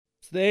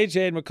the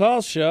AJ and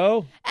McCall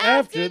show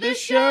after the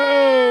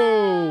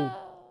show.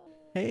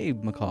 Hey,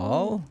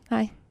 McCall.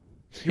 Hi.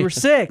 You were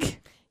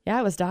sick. Yeah,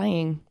 I was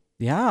dying.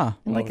 Yeah.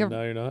 Like a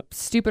No, you're not.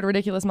 stupid,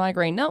 ridiculous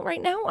migraine. No,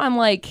 right now I'm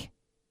like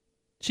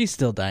She's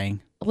still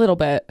dying a little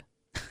bit.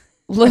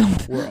 Little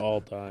We're all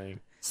dying.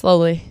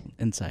 slowly.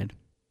 inside.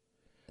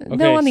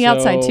 No, on the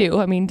outside so- too.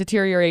 I mean,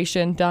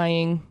 deterioration,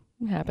 dying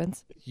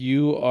happens.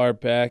 You are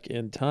back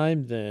in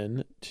time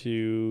then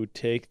to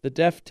take the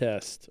death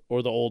test,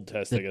 or the old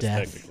test, I guess,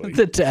 technically.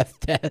 The death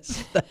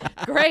test.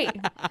 Great.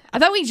 I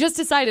thought we just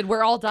decided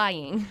we're all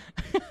dying.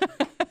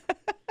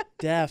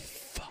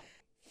 Deaf.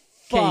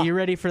 Okay, you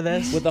ready for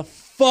this? With a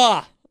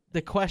fuh.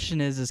 The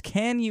question is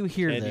can you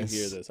hear Can this?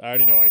 you hear this? I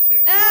already know I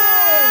can.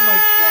 Oh,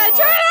 my God.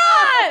 Turn it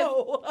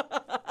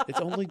on! It's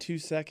only 2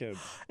 seconds.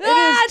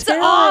 That's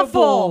terrible.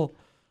 awful.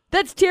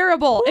 That's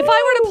terrible. If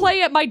I were to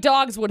play it, my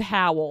dogs would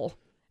howl.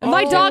 And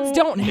my dogs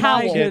don't my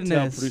howl. goodness. Can't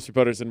tell producer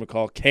Butters and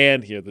McCall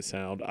can hear the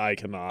sound. I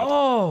cannot.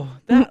 Oh,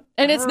 that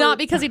And it's not hurt.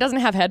 because he doesn't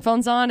have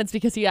headphones on. It's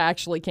because he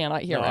actually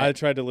cannot hear No, it. I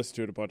tried to listen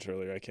to it a bunch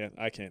earlier. I can't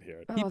hear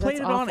it. He Oh, played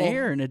that's it on awful.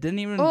 air and it didn't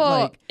even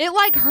Oh,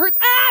 it hurts.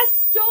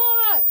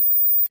 Stop!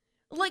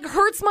 Like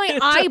hurts my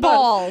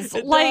eyeballs.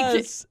 It like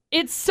does.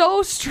 it's so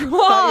thought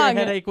strong.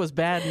 your headache was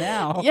bad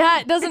now. Yeah,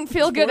 it doesn't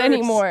feel It's good worse.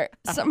 anymore.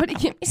 Somebody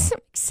give me some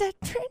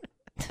Excedrin.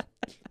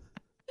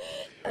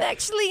 I'm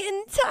actually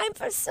in time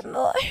for some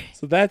more.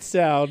 So that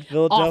sound,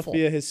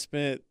 Philadelphia has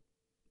spent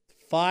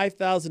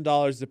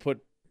 $5,000 to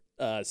put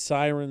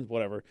sirens,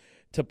 whatever,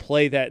 to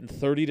play that in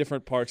 30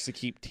 different parks to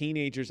keep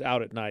teenagers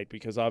out at night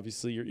because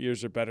obviously your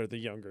ears are better the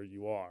younger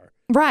you are.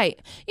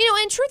 Right.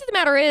 And truth of the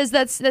matter is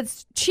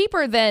that's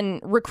cheaper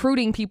than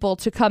recruiting people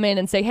to come in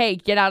and say, hey,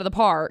 get out of the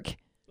park.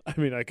 I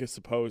mean, I guess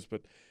suppose,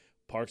 but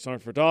parks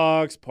aren't for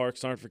dogs,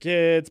 parks aren't for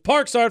kids,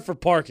 parks aren't for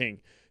parking.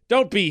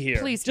 Don't be here.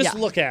 Please, just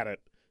yeah. look at it.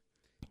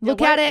 Look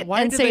why- at it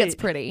why and do say they- it's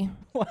pretty.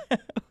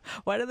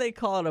 Why do they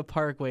call it a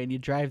parkway and you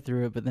drive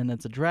through it, but then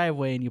it's a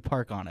driveway and you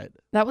park on it?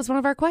 That was one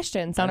of our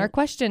questions on our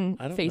question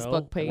I don't Facebook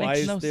know. page. Why Makes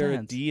is no there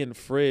sense. a D in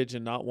fridge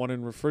and not one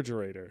in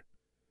refrigerator?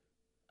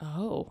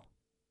 Oh.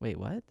 Wait,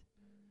 what?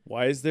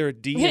 Why is there a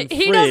D He in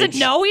fridge doesn't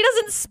know. He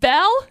doesn't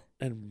spell?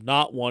 and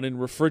not one in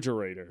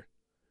refrigerator?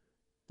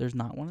 There's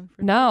not one in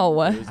fridge?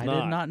 No. There's I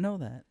did not know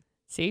that.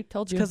 See,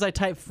 told you. Because I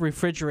type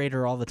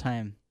refrigerator all the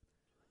time.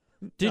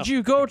 Did No.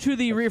 you go to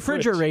the A fridge.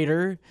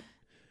 refrigerator?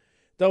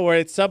 Don't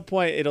worry. At some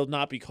point, it'll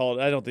not be called.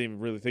 I don't even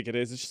really think it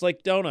is. It's just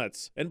like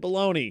donuts and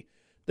bologna.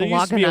 There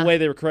used to be a Bologna. way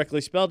they were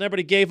correctly spelled. And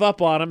everybody gave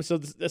up on them. So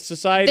the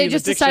society, They the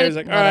just dictionary is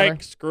decided, like, all right,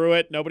 whatever. screw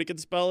it. Nobody can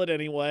spell it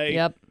anyway.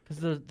 Yep.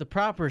 Because the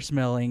proper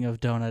smelling of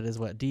donut is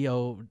what?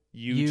 D-O...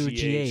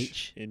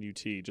 UGH and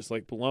UT. Just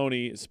like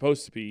bologna is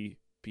supposed to be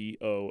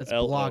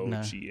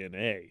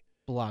BOLOGNA.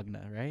 Bologna,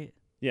 right?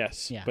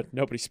 Yes, Yeah. but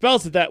nobody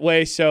spells it that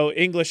way, so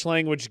English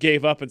language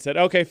gave up and said,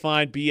 okay,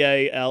 fine,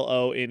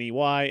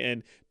 BALONEY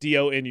and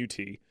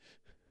DONUT.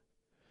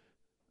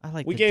 I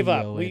like We the gave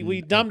up. D-O We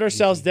and dumbed UT.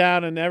 ourselves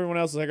down, and everyone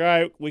else was like, all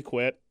right, we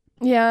quit.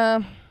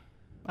 Yeah.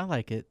 I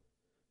like it.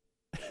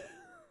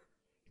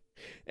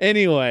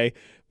 Anyway,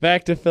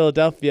 back to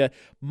Philadelphia.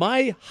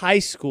 My high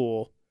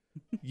school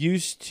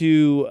used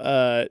to,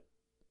 I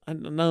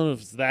don't know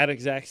if it's that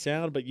exact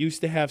sound, but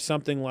used to have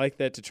something like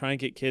that to try and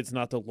get kids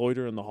not to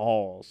loiter in the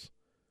halls.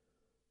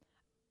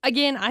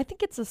 Again, I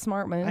think it's a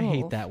smart move. I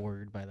hate that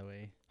word, by the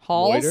way.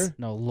 Halls? Loiter?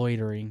 No,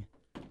 loitering.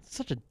 It's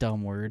such a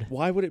dumb word.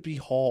 Why would it be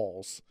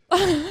halls?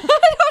 I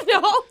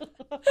don't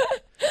know.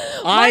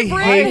 I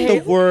brain hate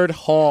hates- the word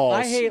halls.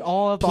 I hate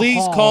all of the Please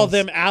halls. call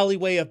them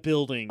alleyway of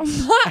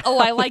buildings. Oh,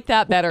 I like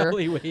that better.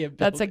 Alleyway of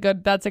That's a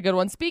good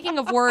one. Speaking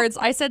of words,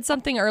 I said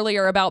something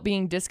earlier about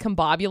being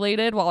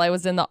discombobulated while I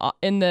was in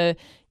the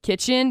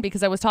kitchen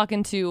because I was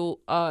talking to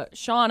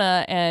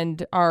Shauna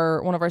and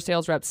one of our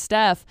sales reps,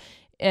 Steph,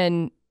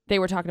 and they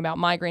were talking about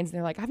migraines, and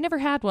they're like, I've never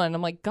had one.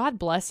 I'm like, God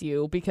bless you,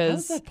 How is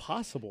because that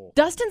possible?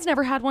 Dustin's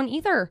never had one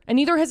either, and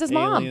neither has his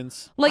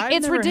Aliens. mom. Like, I've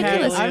it's never had-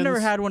 ridiculous. I've never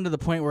had one to the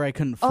point where I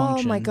couldn't Oh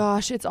function. my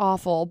gosh, it's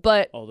awful.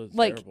 But Oh, that's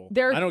like, terrible.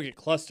 they're I don't get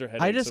cluster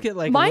headaches. I just get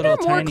like mine a are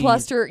little more tiny...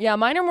 cluster. Yeah,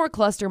 mine are more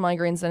cluster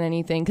migraines than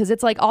anything because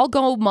it's like I'll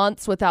go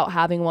months without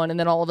having one, and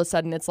then all of a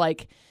sudden it's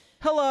like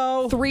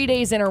Hello. 3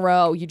 days in a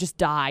row you just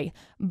die.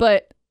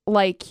 But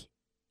like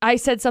I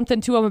said something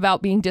to them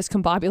about being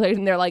discombobulated,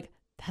 and they're like,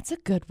 that's a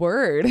good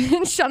word.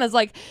 And Shauna's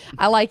like,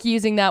 I like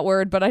using that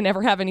word, but I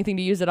never have anything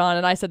to use it on.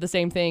 And I said the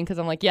same thing because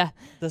I'm like, yeah,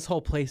 This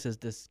whole place is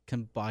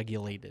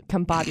discombobulated.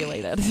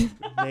 combobulated.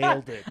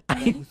 nailed it.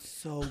 That was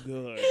so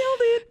good.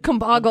 I'm gonna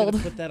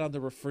Comboggled. put that on the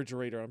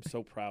refrigerator. I'm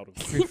so proud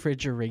of you.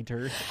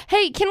 Refrigerator.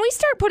 Hey, can we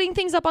start putting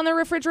things up on the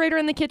refrigerator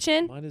in the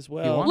kitchen? Might as You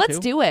well. want Let's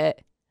to? do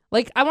it.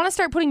 Like, I want to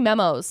start putting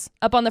memos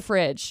up on the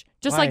fridge.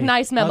 Just like Why?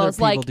 nice Other memos,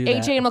 people like do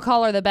AJ that. and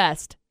McCall are the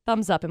best.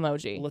 Thumbs up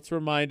emoji. Let's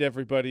remind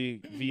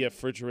everybody via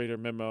refrigerator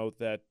memo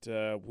that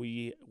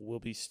we will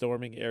be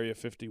storming Area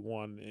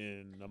 51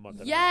 in a month.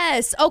 And a half.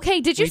 Yes.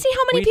 Okay. Did you We- see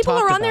how many we people are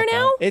talked on there about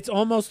now? It's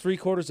almost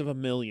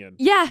 750,000.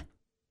 Yeah.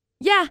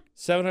 Yeah.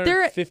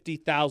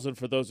 750,000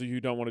 for those of you who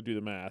don't want to do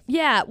the math.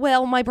 Yeah.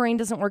 Well, my brain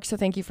doesn't work, so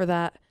thank you for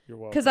that. You're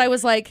welcome. Because I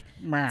was like,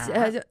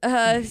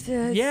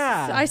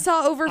 Yeah. I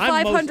saw over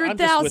I'm 500,000.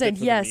 just with it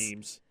for Yes. The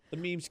memes. The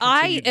memes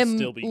I continue to am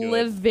still be good.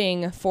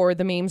 living for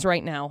the memes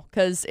right now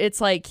because it's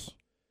like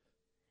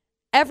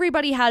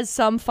everybody has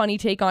some funny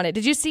take on it.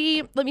 Did you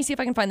see? Let me see if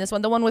I can find this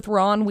one. The one with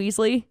Ron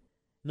Weasley.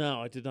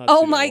 No, I did not. Oh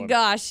see that my one.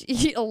 gosh,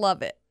 you'll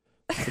love it.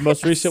 The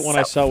most recent one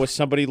I saw was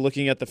somebody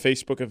looking at the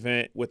Facebook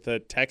event with a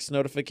text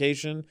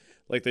notification.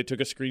 Like they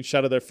took a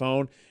screenshot of their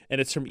phone, and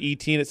it's from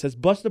ET, and it says,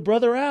 "Bust a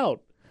brother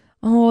out."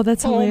 Oh,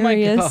 that's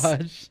hilarious. Oh my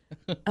gosh.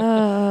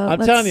 I'm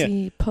let's telling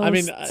see, you. I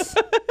mean,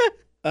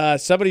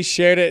 somebody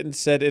shared it and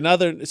said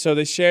so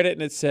they shared it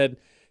and it said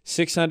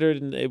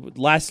 600 and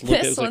last look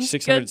it This was like one's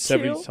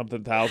 670 good, too.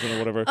 something thousand or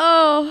whatever.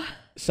 Oh,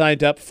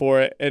 Signed up for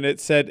it, and it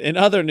said in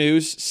other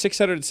news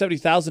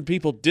 670,000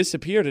 people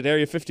disappeared at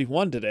Area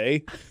 51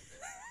 today.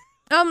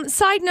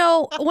 Side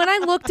note, when I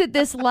looked at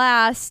this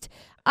last,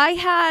 I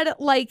had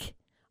like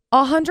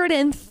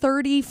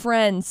 130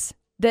 friends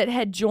that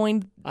had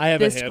joined I have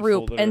this a handful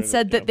group that are and in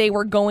said it, that they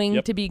were going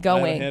Yep. to be I have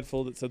going. a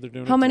handful that said they're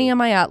doing How it many too.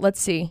 am I at? Let's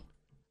see.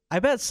 I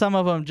bet some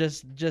of them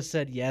just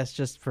said yes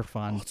just for Oh,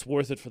 fun. it's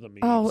worth it for the memes.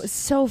 Oh, it's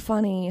so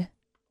funny.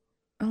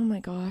 Oh my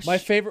gosh. My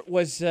favorite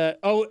was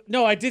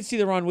I did see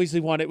the Ron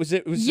Weasley one. It was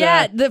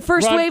Yeah, the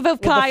first Ron- wave of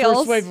the Kyles.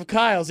 first wave of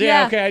Kyles.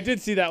 Yeah, Yeah. okay, I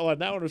did see that one.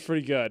 That one was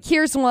pretty good.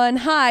 Here's one.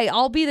 Hi,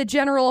 I'll be the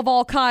general of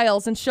all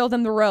Kyles and show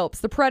them the ropes.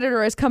 The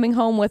Predator is coming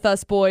home with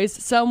us, boys.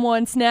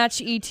 Someone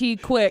snatch ET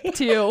quick,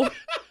 too.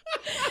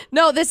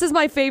 No, this is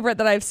my favorite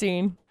that I've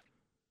seen.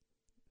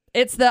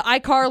 It's the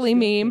iCarly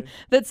meme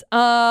that's,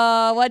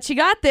 what you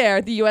got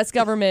there, the U.S.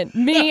 government?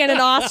 Me and an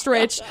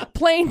ostrich.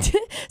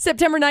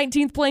 September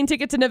 19th, plane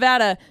ticket to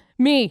Nevada.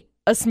 Me,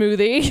 a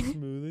smoothie.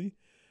 Smoothie.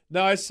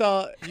 No, I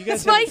saw you guys.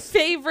 It's my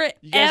favorite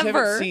You guys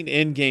ever. haven't seen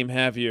Endgame,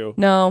 have you?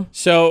 No.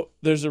 So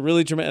there's a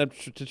really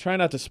dramatic. To try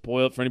not to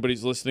spoil it for anybody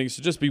who's listening,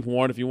 so just be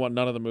warned if you want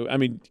none of the movie. I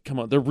mean, come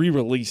on, they're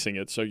re-releasing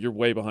it, so you're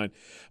way behind.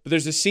 But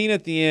there's a scene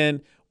at the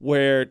end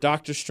where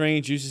Doctor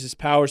Strange uses his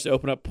powers to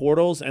open up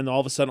portals, and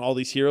all of a sudden, all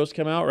these heroes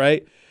come out,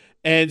 right?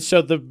 And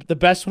so the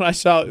best one I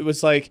saw, it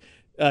was like,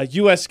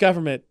 U.S.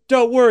 government,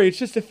 don't worry, it's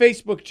just a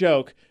Facebook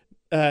joke.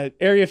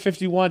 Area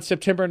 51,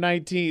 September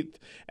 19th,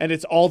 and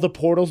it's all the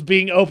portals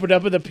being opened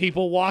up and the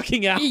people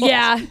walking out.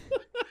 Yeah.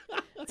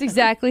 That's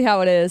exactly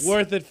how it is.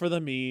 Worth it for the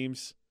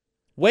memes.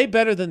 Way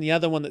better than the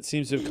other one that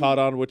seems to have caught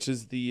on, which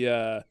is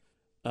the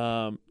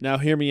now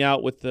hear me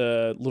out with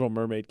the Little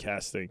Mermaid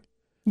casting.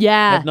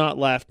 Yeah. I've not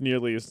laughed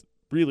nearly as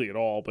really at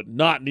all, but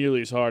not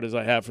nearly as hard as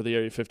I have for the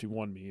Area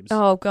 51 memes.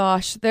 Oh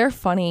gosh, they're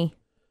funny.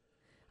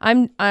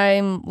 I'm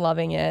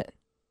loving it.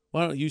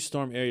 Why don't you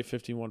storm Area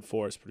 51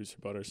 for us, Producer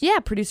Butters? Yeah,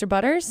 Producer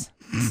Butters.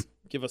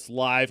 Give us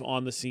live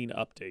on the scene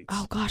updates.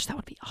 Oh gosh, that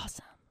would be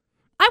awesome.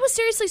 I was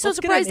seriously so Let's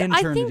surprised. Get an I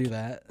intern think to do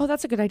that. Oh,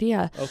 that's a good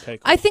idea. Okay,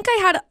 cool. I think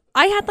I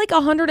had like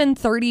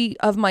 130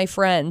 of my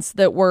friends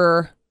that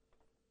were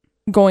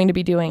going to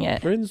be doing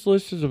it. Friends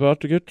list is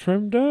about to get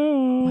trimmed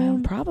down. Well,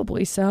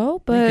 probably so,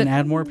 We but can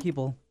add more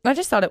people. I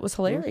just thought it was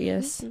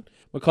hilarious.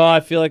 McCall, I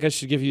feel like I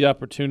should give you the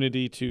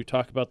opportunity to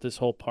talk about this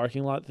whole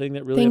parking lot thing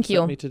that really Thank upset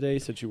you. me today,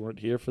 since you weren't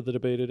here for the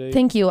debate today.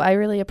 Thank you. I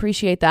really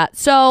appreciate that.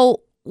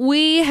 So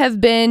we have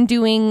been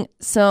doing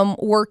some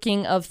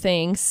working of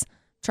things,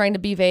 trying to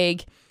be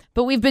vague,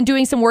 but we've been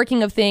doing some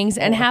working of things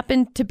and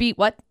happened to be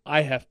what?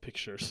 I have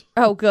pictures.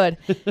 Oh, good.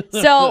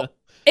 So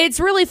it's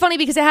really funny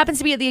because it happens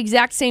to be at the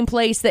exact same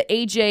place that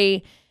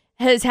AJ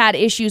has had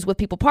issues with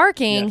people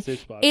parking. Yeah,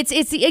 safe spot.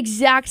 It's the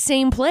exact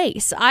same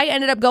place. I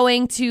ended up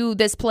going to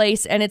this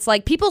place and it's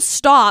like people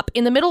stop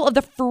in the middle of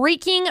the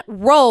freaking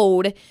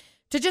road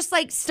to just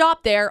like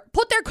stop there,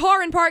 put their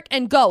car in park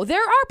and go. There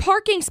are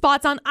parking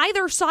spots on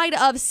either side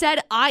of said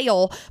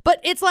aisle, but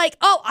it's like,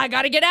 oh, I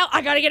gotta get out.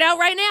 I gotta get out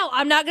right now.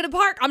 I'm not gonna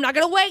park. I'm not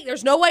gonna wait.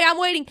 There's no way I'm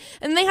waiting.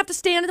 And they have to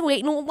stand and wait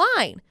in a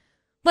line.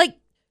 Like,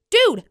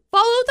 dude,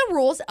 follow the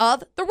rules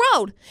of the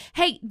road.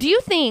 Hey, do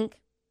you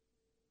think,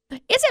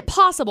 is it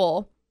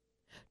possible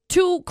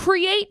to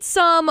create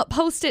some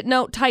Post-it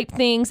note type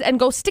things and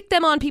go stick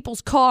them on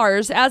people's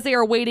cars as they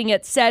are waiting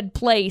at said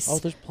place? Oh,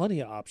 there's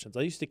plenty of options.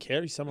 I used to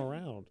carry some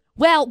around.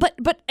 Well,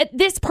 but at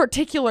this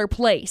particular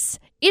place,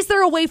 is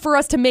there a way for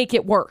us to make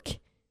it work?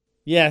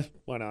 Yeah,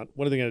 why not?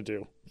 What are they going to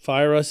do?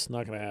 Fire us?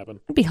 Not going to happen.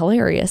 It'd be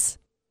hilarious.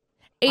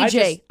 I AJ,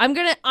 just-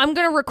 I'm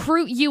gonna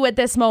recruit you at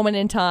this moment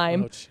in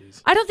time. Oh,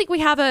 jeez. I don't think we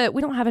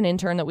don't have an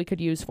intern that we could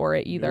use for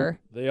it either.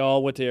 They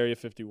all went to Area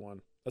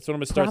 51. That's what I'm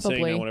going to start saying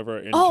Probably. now whenever our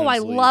interns Oh, I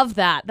leave. love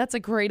that. That's a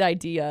great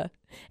idea.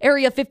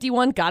 Area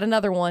 51 got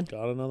another one.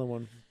 Got another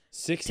one.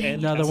 6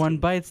 and Another one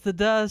bites the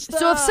dust.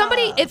 So if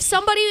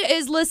somebody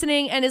is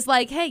listening and is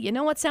like, hey, you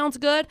know what sounds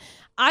good?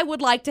 I would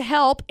like to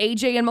help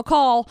AJ and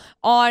McCall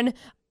on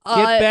Get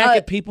back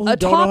at people who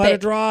don't know how to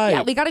drive.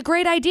 Yeah, we got a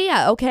great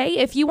idea, okay?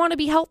 If you want to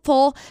be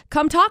helpful,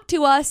 come talk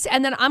to us,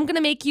 and then I'm going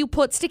to make you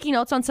put sticky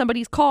notes on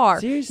somebody's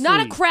car. Seriously.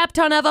 Not a crap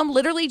ton of them,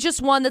 literally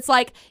just one that's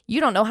like, you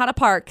don't know how to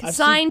park. I've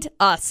Signed,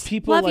 us.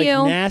 People Love like you.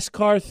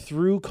 NASCAR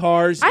through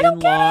cars I in don't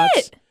get lots.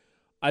 it.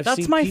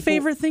 That's my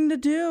favorite thing to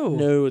do.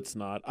 No, it's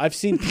not. I've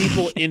seen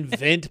people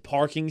invent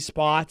parking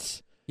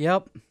spots.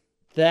 Yep.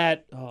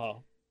 That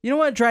You know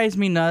what drives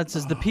me nuts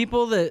is the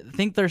people that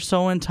think they're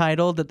so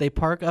entitled that they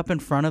park up in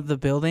front of the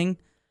building.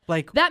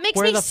 Like That makes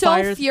where me the so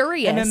fires-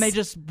 furious. And then they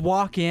just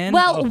walk in.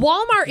 Well,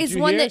 Walmart is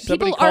one that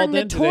Somebody people are called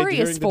in today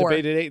notorious during for. the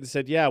debate at 8 and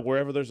said, "Yeah,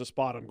 wherever there's a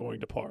spot, I'm going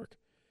to park."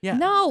 yeah.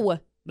 No.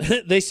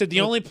 They said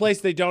the only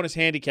place they don't is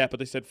handicap, but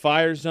they said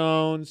fire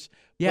zones,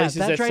 Yeah, places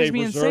that that drives say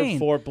me reserved insane.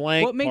 for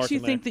blank. What makes you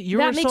parking think there. that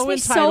you're That makes so me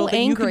entitled so that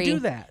you angry. can do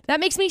that? That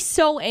makes me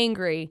so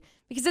angry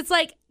because it's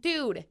like,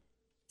 dude,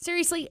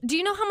 seriously, do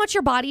you know how much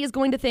your body is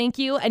going to thank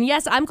you? And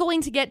yes, I'm going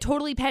to get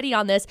totally petty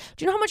on this.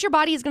 Do you know how much your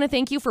body is going to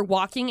thank you for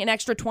walking an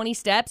extra 20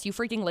 steps, you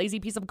freaking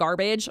lazy piece of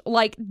garbage?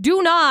 Like,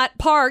 do not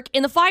park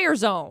in the fire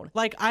zone.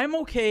 Like, I'm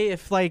okay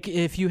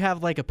if you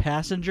have like a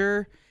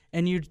passenger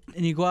and you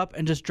go up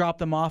and just drop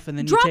them off and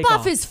then you take Drop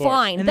off off. is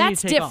fine. And then you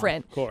That's take off.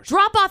 different. Of course.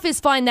 Drop off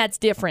is fine. That's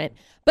different.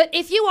 But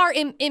if you are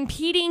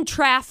impeding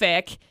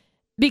traffic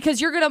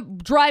because you're going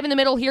to drive in the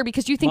middle here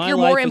because you think My you're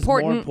life more is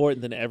important. more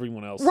important than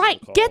everyone else. Right.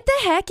 Get the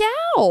heck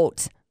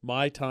out.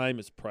 My time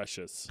is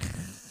precious.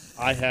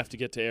 I have to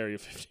get to Area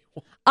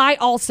 51. I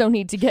also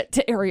need to get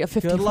to Area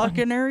 51. Good luck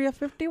in Area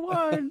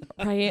 51.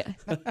 Right.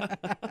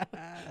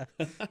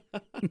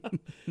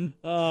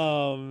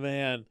 Oh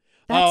man.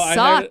 That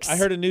sucks. I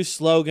heard a new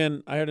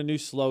slogan. I heard a new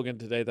slogan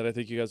today that I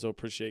think you guys will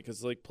appreciate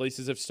because like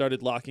places have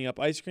started locking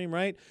up ice cream,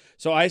 right?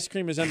 So ice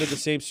cream is under the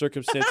same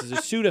circumstances as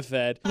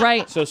Sudafed.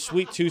 Right. So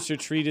sweet tooths are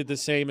treated the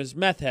same as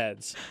meth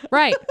heads.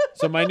 Right.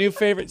 So my new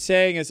favorite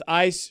saying is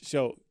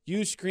So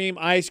you scream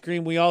ice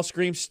cream, we all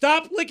scream,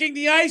 stop licking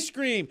the ice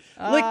cream.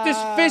 Lick this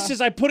fish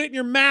as I put it in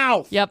your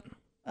mouth. Yep.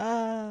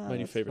 My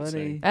new favorite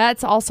saying.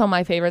 That's also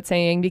my favorite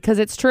saying because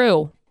it's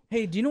true.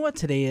 Hey, do you know what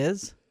today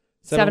is?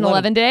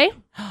 7-Eleven Day.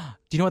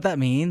 Do you know what that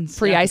means?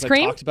 Free ice 'cause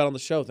cream. I talked about it on the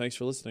show. Thanks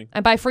for listening.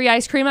 And by free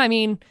ice cream, I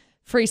mean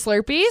free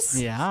Slurpees.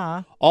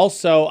 Yeah.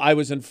 Also, I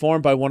was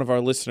informed by one of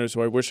our listeners,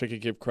 who I wish I could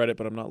give credit,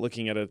 but I'm not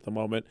looking at it at the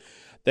moment,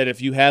 that if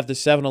you have the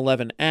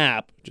 7-Eleven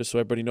app, just so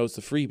everybody knows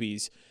the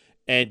freebies,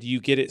 and you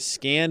get it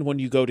scanned when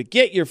you go to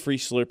get your free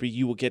Slurpee,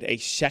 you will get a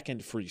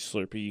second free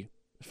Slurpee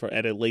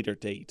at a later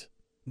date.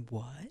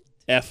 What?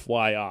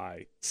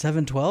 FYI.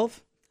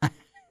 7/12?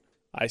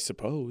 I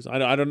suppose. I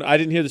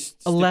didn't hear the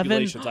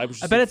 11. stipulations.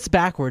 I bet it's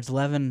backwards.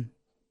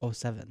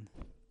 11/07.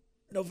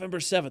 November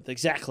 7th,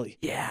 exactly.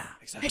 Yeah.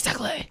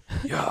 Exactly.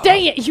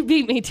 Dang it, you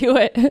beat me to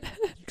it.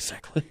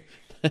 Exactly.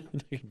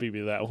 You can beat me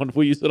to that one.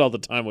 We use it all the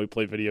time when we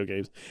play video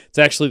games. It's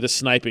actually the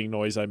sniping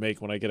noise I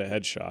make when I get a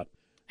headshot.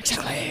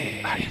 Exactly.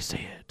 How do you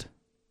say it?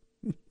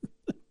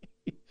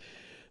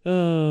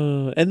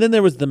 And then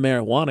there was the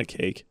marijuana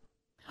cake.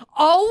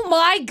 Oh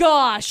my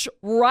gosh,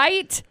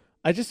 right?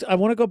 I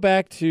want to go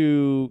back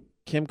to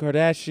Kim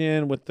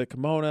Kardashian with the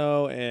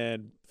kimono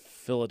and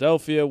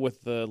Philadelphia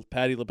with the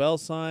Patti LaBelle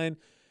sign.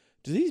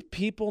 Do these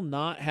people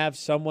not have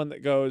someone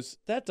that goes,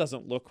 that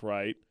doesn't look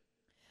right?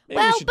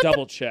 Maybe we should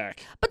double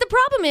check. But the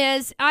problem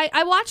is,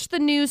 I watched the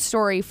news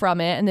story from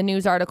it and the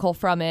news article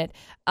from it.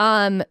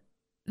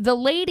 The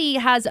lady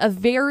has a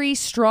very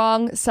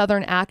strong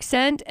Southern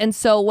accent, and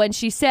so when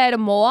she said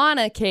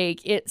Moana cake,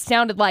 it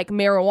sounded like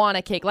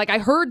marijuana cake. Like I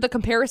heard the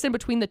comparison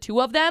between the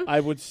two of them.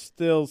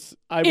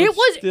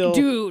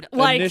 Dude,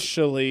 like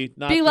initially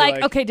not be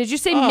like, okay, did you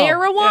say oh,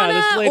 marijuana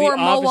yeah, this lady or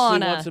obviously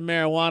Moana? wants a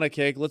marijuana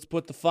cake. Let's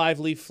put the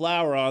 5-leaf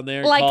flower on there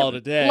and Like, call it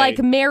a day. like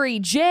Mary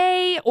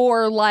J.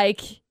 or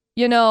like,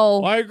 you know,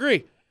 Well, I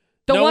agree.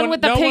 the one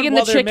with the pig and the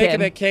while they're making chicken.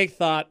 that cake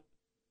thought,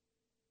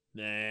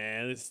 nah,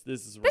 this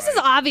is right. This is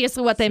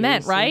obviously what they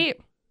meant, Seriously? right?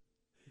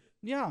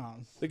 Yeah.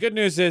 The good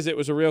news is it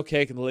was a real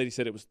cake, and the lady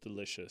said it was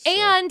delicious.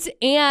 so-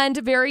 And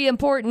very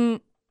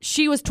important,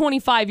 she was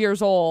 25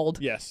 years old.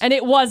 Yes. And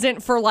it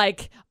wasn't for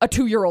like a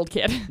 2-year-old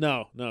kid.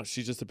 No,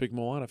 she's just a big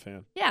Moana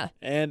fan. Yeah.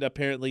 And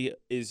apparently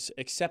is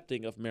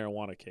accepting of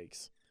marijuana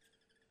cakes.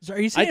 So are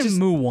you saying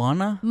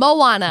Moana?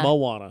 Moana.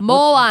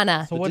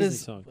 Moana. So The what Disney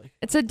is song.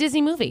 It's a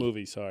Disney movie.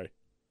 Movie, sorry.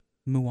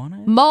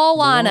 Moana?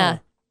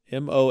 Moana.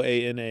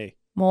 Moana.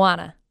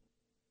 Moana.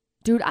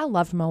 Dude, I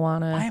loved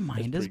Moana. My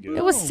mind is pretty good.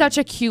 It was such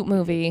a cute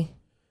movie.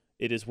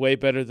 It is way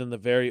better than the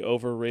very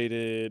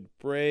overrated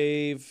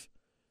Brave.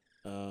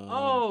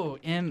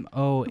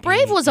 M-O.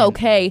 Brave was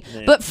okay,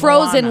 Yeah. but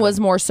Frozen Moana. was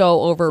more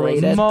so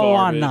overrated. Frozen's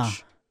Moana.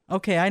 garbage.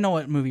 Okay, I know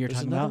what movie you're There's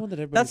talking another about. one that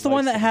everybody That's the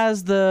one likes that in it.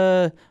 has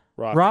the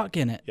rock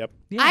in it. Yep.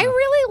 Yeah. I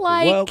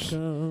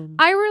Welcome.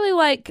 really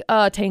like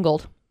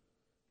Tangled.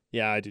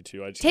 Yeah, I do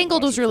too. I just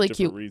Tangled watch was it for really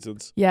different cute.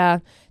 Reasons. Yeah.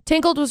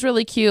 Tangled was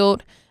really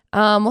cute.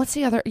 What's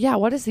the other? Yeah,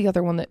 what is the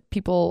other one that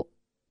people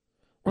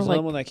were There's like?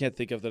 another one I can't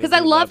think of that. Because I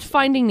loved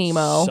Finding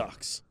Nemo.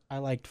 Sucks. I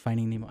liked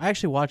Finding Nemo. I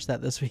actually watched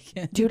that this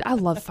weekend. Dude, I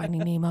love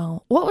Finding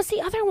Nemo. What was the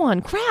other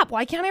one? Crap,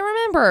 why can't I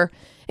remember?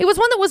 It was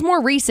one that was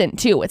more recent,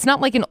 too. It's not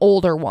like an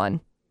older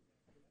one.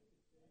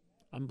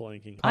 I'm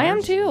blanking. I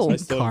am too. I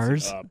still haven't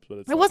Cars. seen Up, but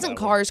it's It not wasn't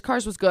that one. Cars.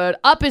 Cars was good.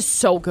 Up is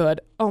so good.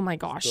 Oh my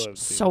gosh. Still haven't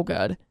seen So it.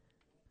 good.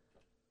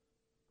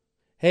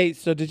 Hey,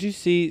 so did you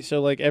see?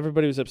 So like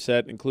everybody was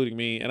upset, including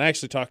me, and I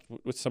actually talked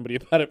with somebody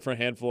about it for a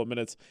handful of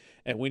minutes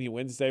at Winnie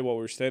Wednesday while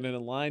we were standing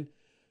in line.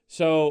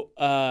 So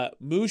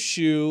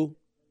Mushu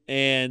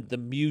and the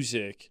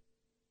music,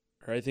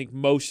 or I think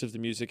most of the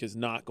music, is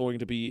not going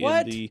to be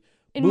in the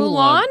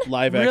Mulan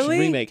live action Really?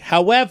 remake.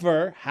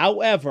 However,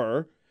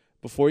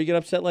 before you get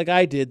upset like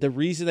I did, the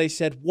reason they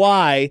said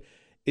why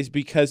is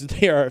because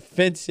they are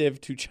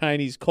offensive to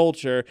Chinese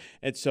culture,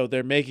 and so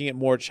they're making it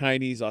more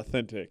Chinese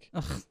authentic.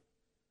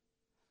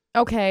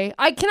 Okay,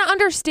 I can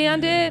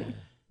understand it.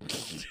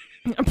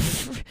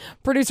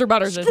 Producer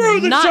Butters is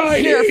Screw the not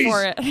here Chinese!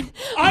 for it.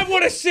 I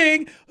want to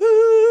sing.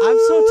 I'm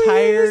so "Who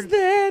tired. is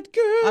that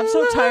girl I'm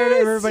so tired of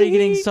I everybody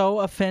getting see?" so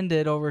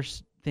offended over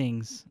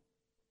things.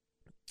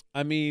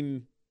 I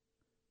mean,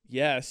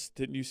 yes.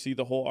 Didn't you see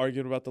the whole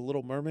argument about the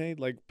Little Mermaid?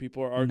 Like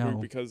people are arguing No.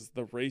 because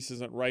the race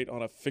isn't right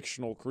on a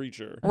fictional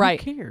creature.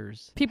 Right. Who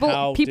cares?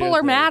 How People dare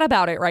are they? mad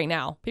about it right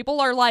now. People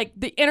are like,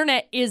 the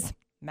internet is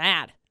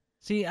mad.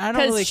 See, I don't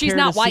 'Cause really she's care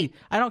not to white. see.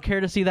 I don't care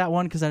to see that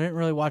one because I didn't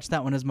really watch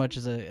that one as much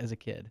as a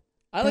kid.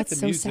 I like That's the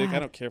so music. I sad.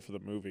 don't care for the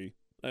movie.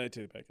 I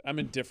take it back. I'm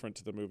indifferent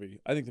to the movie.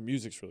 I think the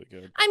music's really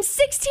good. I'm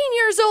 16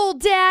 years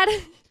old, Dad.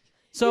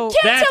 So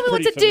Can't That's tell me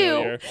what pretty to do.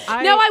 familiar.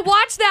 Now I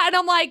watched that and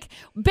I'm like,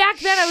 back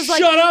then I was like,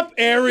 Shut up,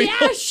 Ariel.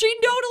 yeah, she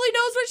totally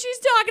knows what she's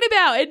talking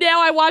about. And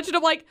now I watch it,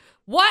 I'm like,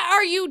 what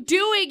are you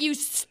doing, you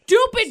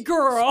stupid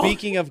girl?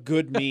 Speaking of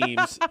good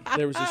memes,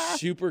 there was a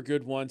super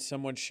good one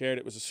someone shared.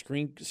 It was a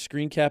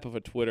screen cap of a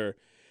Twitter,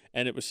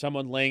 and it was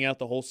someone laying out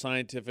the whole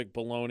scientific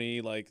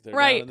baloney, like they're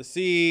Right. down in the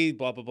sea,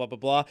 blah, blah, blah, blah,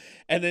 blah.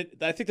 And then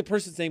I think the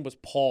person's name was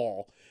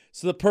Paul.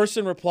 So the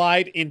person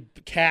replied in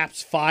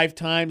caps 5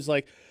 times,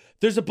 like,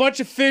 there's a bunch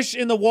of fish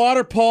in the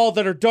water, Paul,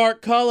 that are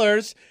dark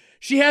colors.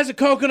 She has a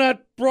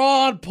coconut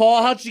bra on,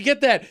 Paul. How'd she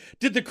get that?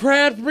 Did the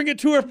crabs bring it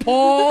to her,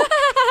 Paul?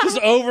 Just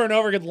over and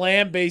over again,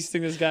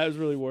 lambasting this guy. It was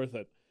really worth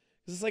it.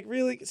 It's like,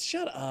 really?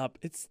 Shut up.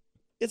 It's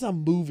a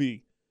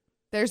movie.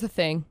 There's the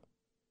thing.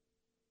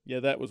 Yeah,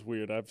 that was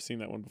weird. I've seen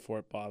that one before.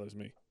 It bothers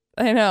me.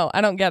 I know. I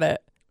don't get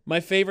it. My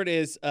favorite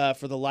is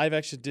for the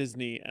live-action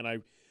Disney, and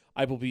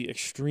I will be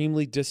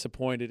extremely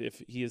disappointed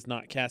if he is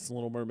not cast in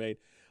Little Mermaid.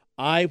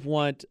 I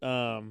want,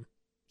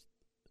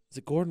 is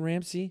it Gordon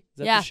Ramsay? Is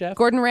that Yeah, the chef?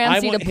 Gordon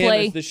Ramsay I want to him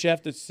play. as the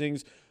chef that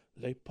sings,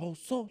 Les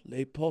poissons,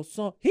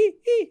 he,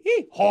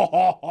 ha,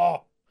 ha,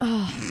 ha.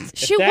 If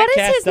Shoot, that what is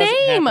cast his doesn't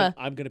name? happen,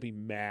 I'm going to be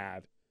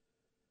mad.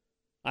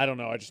 I don't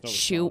know. I just know the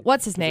Shoot, song.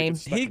 what's his 'Cause it name?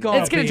 gets stuck He in my gonna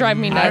head. It's going to drive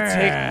me nuts.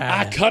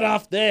 I cut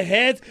off their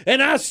heads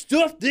and I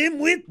stuffed them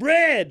with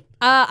bread.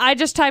 I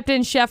just typed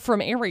in chef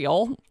from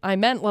Ariel. I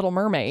meant Little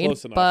Mermaid,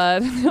 Close enough.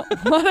 but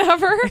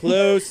whatever.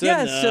 Close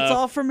yes, enough. it's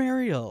all from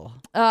Ariel.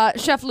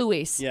 Chef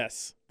Luis.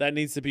 Yes, that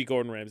needs to be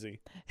Gordon Ramsay.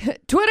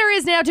 Twitter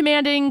is now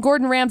demanding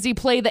Gordon Ramsay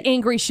play the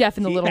angry chef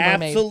in The He Little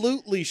Mermaid.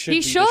 absolutely should. He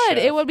be the should. chef.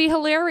 It would be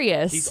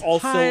hilarious. He's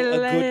also a good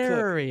cook.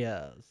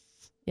 Hilarious.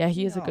 Yeah,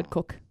 he is a good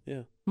cook.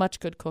 Yeah. Much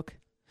good cook.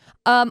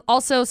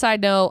 Also,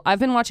 side note, I've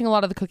been watching a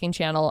lot of the Cooking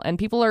Channel, and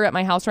people are at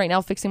my house right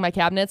now fixing my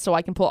cabinets so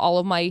I can put all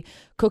of my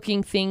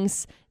cooking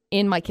things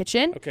in my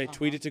kitchen. Okay,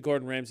 tweet it to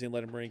Gordon Ramsay and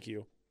let him rank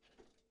you.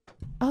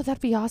 Oh,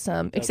 that'd be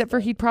awesome. Does Except for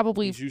that. he'd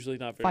probably He's usually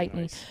not very fight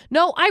nice. me.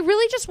 No, I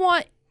really just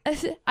want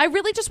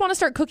to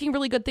start cooking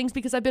really good things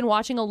because I've been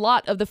watching a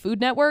lot of the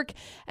Food Network,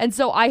 and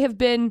so I have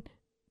been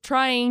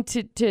trying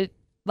to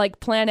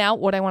like plan out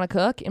what I want to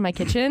cook in my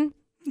kitchen.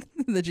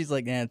 Then she's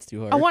like, "Nah, it's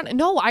too hard."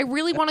 I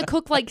really want to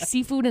cook like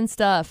seafood and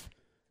stuff.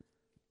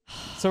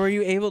 So, are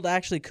you able to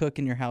actually cook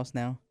in your house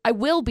now? I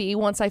will be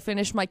once I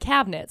finish my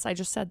cabinets. I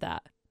just said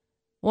that.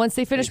 Once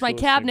they finish Thanks my for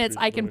listening, cabinets,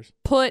 I can Bruce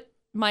put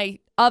my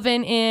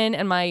oven in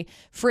and my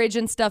fridge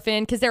and stuff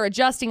in because they're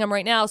adjusting them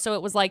right now. So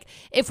it was like,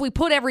 if we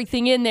put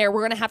everything in there,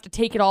 we're going to have to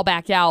take it all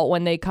back out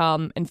when they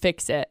come and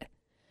fix it.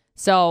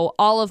 So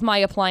all of my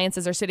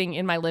appliances are sitting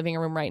in my living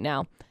room right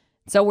now.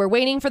 So we're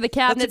waiting for the That's a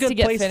cabinets good to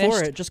get place finished.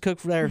 for it. Just cook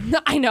there.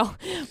 I know.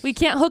 We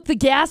can't hook the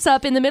gas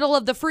up in the middle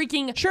of the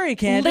freaking Sure, you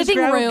can. Just living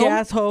grab room a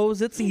gas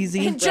hose. It's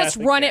easy. and just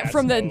Grab the run it gas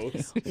from the.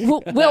 hose.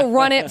 We'll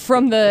run it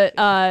from the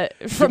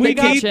We the need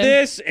kitchen.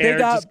 this air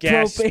got just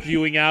gas propane.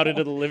 spewing out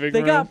into the living They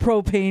room. got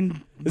propane.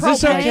 Is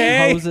this propane.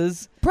 okay?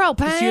 Hoses.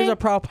 Just use a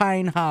Propane.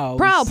 propane hose.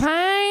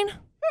 Propane.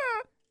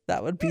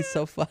 That would be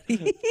so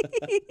funny.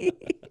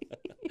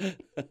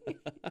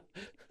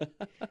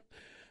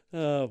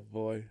 Oh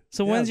boy.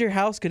 So Yeah. when's your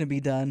house gonna be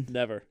done?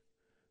 Never.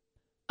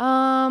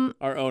 Um,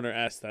 Our owner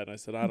asked that, and I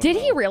said, I don't Did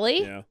know. he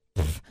really? Yeah.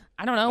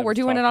 I don't know. I We're was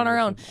doing it talking on our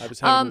own. with him. I was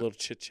having Um, a little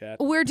chit chat.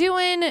 We're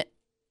doing.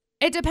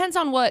 It depends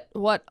on what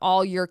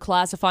all you're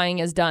classifying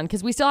as done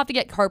because we still have to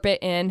get carpet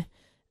in.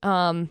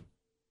 One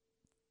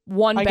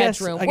I guess-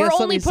 bedroom. I We're guess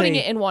let only me putting say-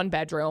 it in one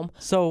bedroom.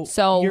 So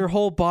your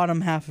whole bottom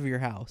half of your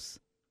house.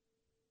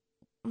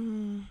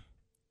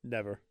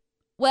 Never.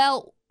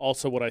 Well,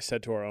 Also, what I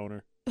said to our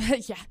owner.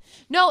 yeah.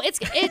 No, it's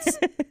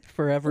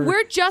Forever.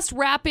 we're just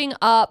wrapping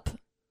up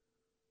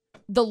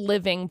the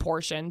living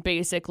portion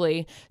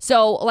basically.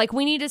 So like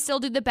we need to still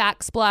do the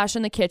backsplash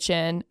in the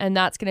kitchen, and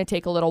that's going to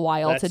take a little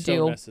while That's to so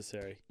do.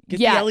 necessary. Get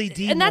yeah, the LED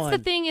and that's the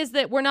one. thing is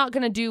that we're not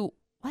going to do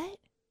what?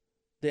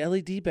 The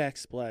LED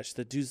backsplash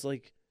that dudes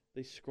like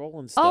they scroll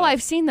and stuff. Oh,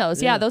 I've seen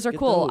those. Yeah, those are get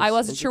cool. I those.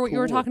 wasn't Those sure are what you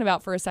were cool. talking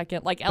about for a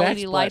second, like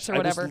LED lights or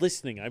whatever. I was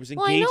listening. I was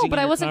Well, I engaging know, but in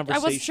I your wasn't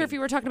conversation. sure if you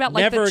were talking about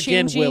like Never the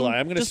again changing. will I.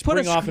 I'm going to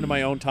spring off into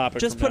my own topic.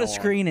 Just from put a now on.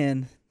 screen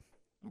in.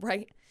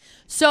 Right.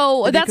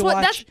 So And you that's can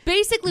that's watch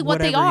basically what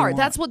they whatever you are. want.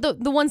 That's what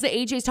the ones that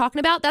AJ's talking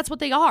about. That's what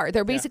they are.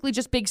 They're basically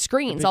just big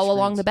screens big all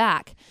along screens. the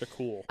back. They're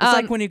cool. It's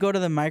like when you go to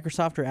the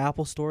Microsoft or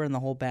Apple store and the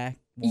whole back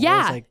wall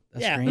Yeah. is like a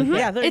Yeah. screen. Mhm.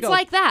 Yeah, there you It's go.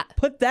 like that.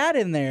 Put that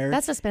in there.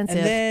 That's expensive.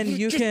 And then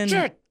you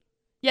can.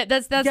 Yeah,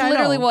 that's Yeah, I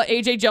literally know. what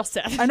AJ just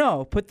said. I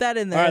know. Put that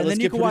in there, All right, and let's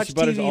then you give can watch Producer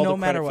Butters TV all no the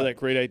matter credit for what. that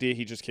great idea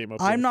he just came up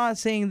with. I'm not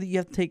saying that you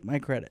have to take my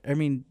credit. I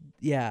mean,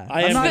 yeah, I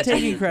I'm am not taking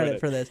taking credit credit.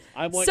 for this.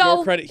 I want So-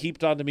 your credit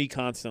heaped onto me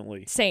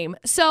constantly. Same.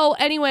 So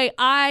anyway,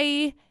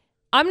 I'm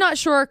not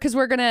sure because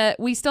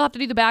we still have to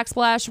do the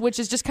backsplash, which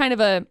is just kind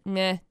of a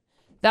meh.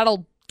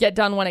 That'll get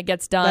done when it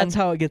gets done. That's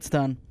how it gets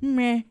done.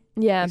 Meh.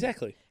 Yeah.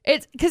 Exactly.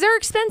 It's because they're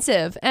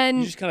expensive You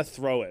and just kind of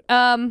throw it.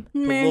 Mm.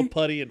 Put a Meh. little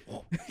putty and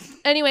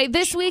anyway,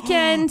 this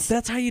weekend.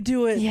 That's how you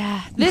do it.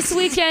 Yeah. This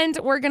weekend,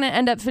 we're going to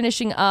end up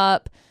finishing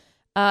up.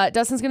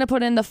 Dustin's going to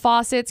put in the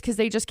faucets because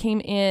they just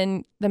came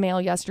in the mail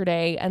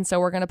yesterday. And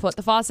so we're going to put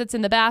the faucets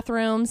in the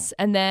bathrooms.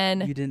 And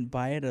then, You didn't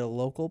buy it at a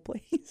local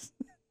place.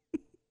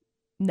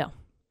 no.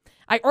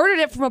 I ordered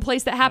it from a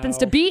place that happens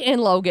to How be in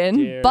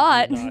Logan. dare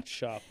But you not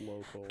shop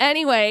local.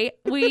 anyway,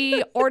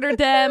 we ordered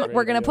them.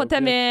 We're going to put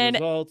them in.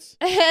 Results.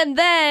 And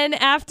then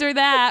after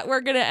that,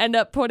 we're going to end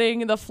up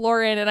putting the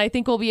floor in. And I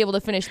think we'll be able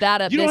to finish that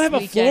up You this don't have a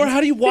weekend. floor?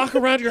 How do you walk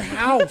around your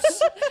house?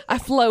 I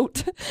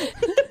float.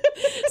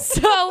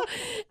 So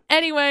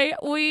anyway,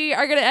 we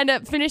are going to end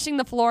up finishing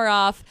the floor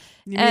off.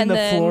 You and mean the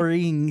then,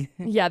 flooring?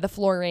 Yeah, the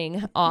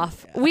flooring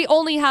off. We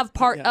only have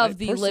part Yeah, of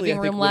the personally, living I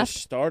room think would've left.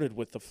 started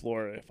with the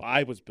floor if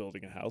I was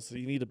building a house. So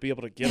you need to be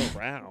able to get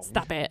around.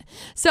 Stop it.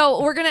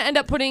 So we're going to end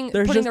up putting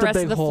There's the just a rest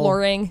of big the hole.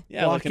 flooring.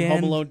 Yeah, Walk like in Home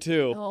in. Alone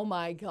 2. Oh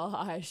my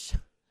gosh.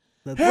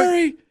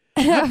 Harry,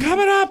 I'm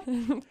coming up.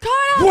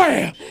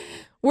 Wham!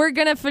 We're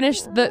going to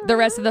finish the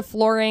rest of the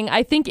flooring.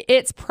 I think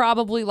it's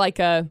probably like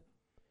a,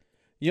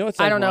 You know what's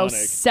I don't know, ironic?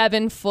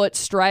 7-foot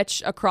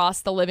stretch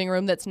across the living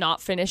room that's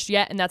not finished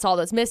yet, and that's all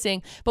that's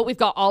missing. But we've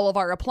got all of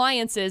our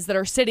appliances that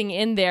are sitting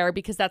in there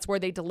because that's where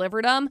they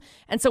delivered them,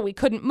 and so we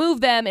couldn't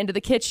move them into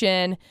the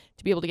kitchen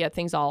to be able to get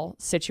things all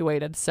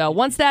situated. So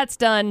once that's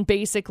done,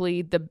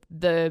 basically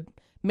the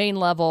main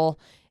level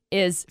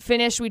is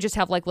finished. We just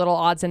have like little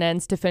odds and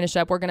ends to finish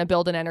up. We're gonna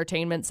build an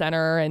entertainment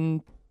center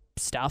and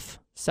stuff.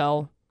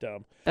 So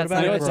Dumb. that's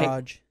What about not a gonna take.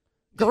 garage?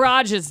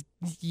 Garage is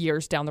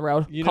years down the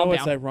road. You know Calm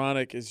what's down.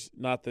 ironic is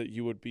not that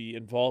you would be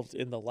involved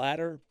in the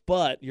latter,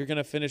 but you're going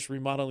to finish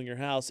remodeling your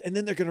house, and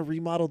then they're going to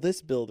remodel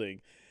this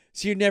building.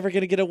 So you're never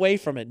going to get away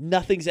from it.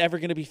 Nothing's ever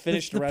going to be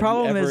finished The around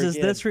problem you ever is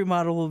again. this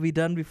remodel will be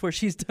done before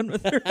she's done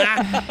with her.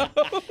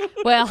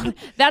 Well, that's Yeah,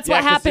 what 'cause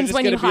they're happens just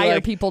when you gonna be hire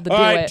like, people to All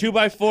do right, it.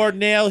 2x4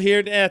 nail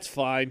here. That's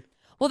fine.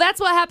 Well,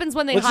 that's what happens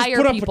when they Let's hire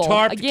just put people. up a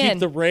tarp Again, to keep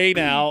the rain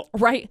out.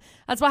 right?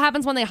 That's what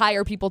happens when they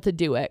hire people to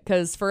do it.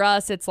 Because for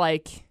us, it's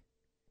like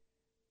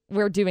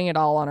we're doing it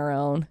all on our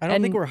own. I don't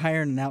And- think we're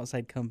hiring an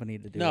outside company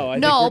to do No, it. I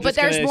think No, we're but just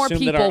gonna there's more assume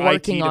that people our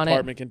working IT on it.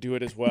 department can do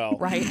it as well.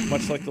 Right.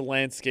 Much like the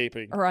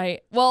landscaping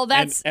right. Well,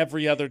 that's and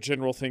every other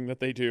general thing that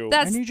they do. I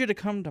that's need you to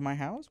come to my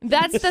house.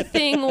 that's the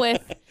thing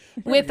with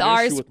We're having an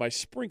ours. issue with my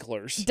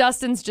sprinklers.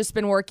 Dustin's just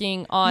been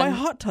working My on.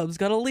 hot tub's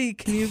got a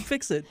leak. Can you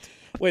fix it?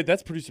 Wait,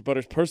 that's Producer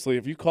Butters personally.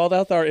 Have you called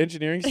out our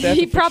engineering staff?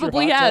 He to fix your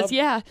probably hot has. tub?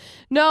 Yeah.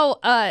 No.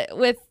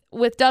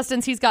 With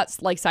Dustin's, he's got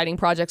like siding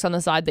projects on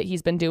the side that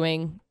he's been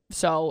doing.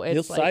 So it's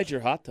He'll like, side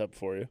your hot tub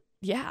for you.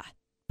 yeah.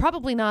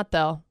 Probably not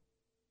though.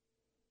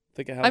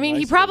 Think of how I mean, nice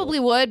he it'll look. probably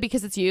would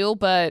because it's you,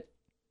 but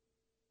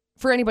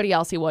for anybody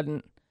else, he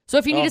wouldn't. So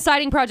if you need Oh, a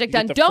siding project you get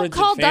done, the don't friends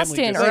and call family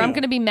Dustin just or I'm to-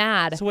 going to be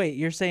mad. So wait,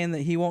 you're saying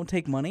that he won't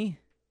take money?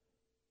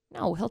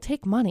 No, he'll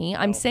take money.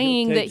 I'm No,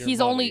 saying he'll that take your he's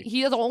money. only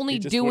he is only He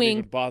just wouldn't even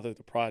doing. bother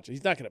the project.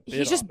 He's not going to bid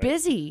He's just on it.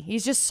 busy.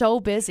 He's just so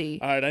busy.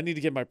 All right, I need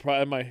to get my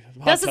my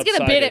hot Dustin's tub going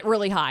to bid sided. it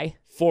really high.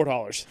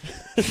 $4.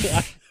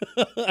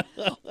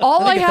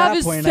 All I think at have that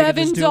is point, I could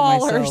just do it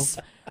 $7,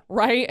 myself.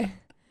 right?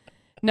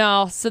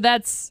 No, so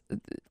that's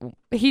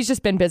he's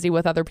just been busy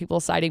with other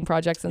people's siding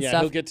projects and Yeah,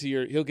 stuff.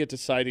 he'll get to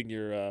siding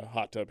your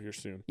hot tub here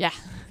soon. Yeah.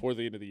 Before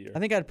the end of the year. I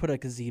think I'd put a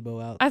gazebo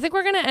out. I think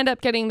we're going to end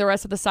up getting the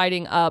rest of the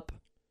siding up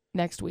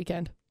next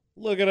weekend.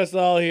 Look at us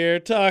all here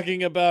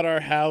talking about our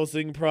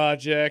housing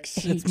projects.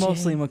 It's AJ.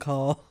 mostly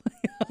McCall.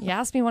 You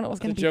asked me when it was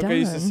The going to be joke done. I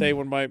used to say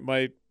when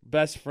my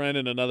best friend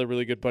and another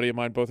really good buddy of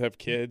mine both have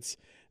kids,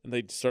 and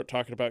they'd start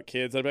talking about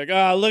kids, I'd be like,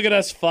 "Oh, look at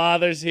us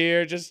fathers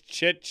here, just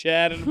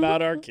chit-chatting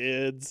about our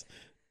kids."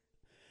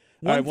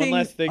 All right, one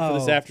last thing for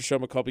this after show,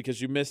 McCall,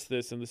 because you missed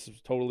this, and this is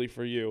totally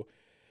for you.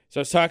 So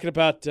I was talking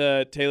about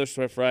Taylor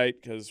Swift, right?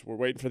 Because we're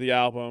waiting for the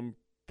album,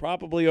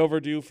 probably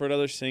overdue for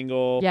another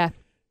single. Yeah.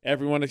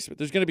 Everyone, there's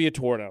going to be a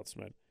tour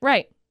announcement.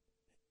 Right.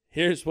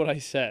 Here's what I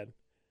said.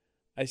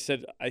 I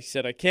said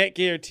I can't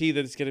guarantee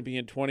that it's going to be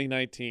in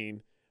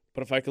 2019,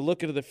 but if I could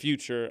look into the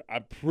future,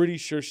 I'm pretty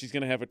sure she's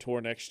going to have a tour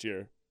next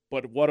year.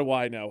 but what do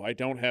I know? I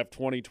don't have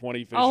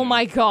 20/20 vision. Oh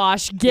my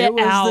gosh, get it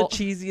was out. the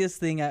cheesiest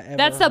thing I ever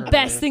That's the heard.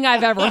 best thing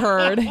I've ever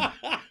heard.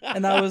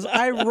 And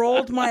I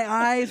rolled my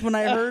eyes when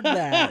I heard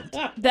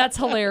that. That's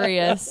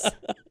hilarious.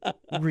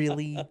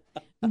 Really?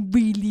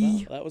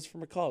 Really? That was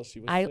from McCall. She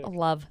was I sick.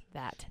 love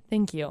that.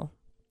 Thank you.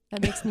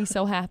 That makes me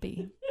so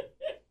happy.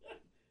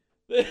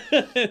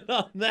 And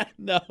on that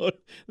note,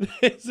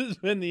 this has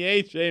been the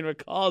AJ and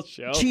McCall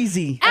Show.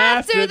 Cheesy.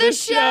 After the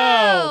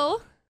show.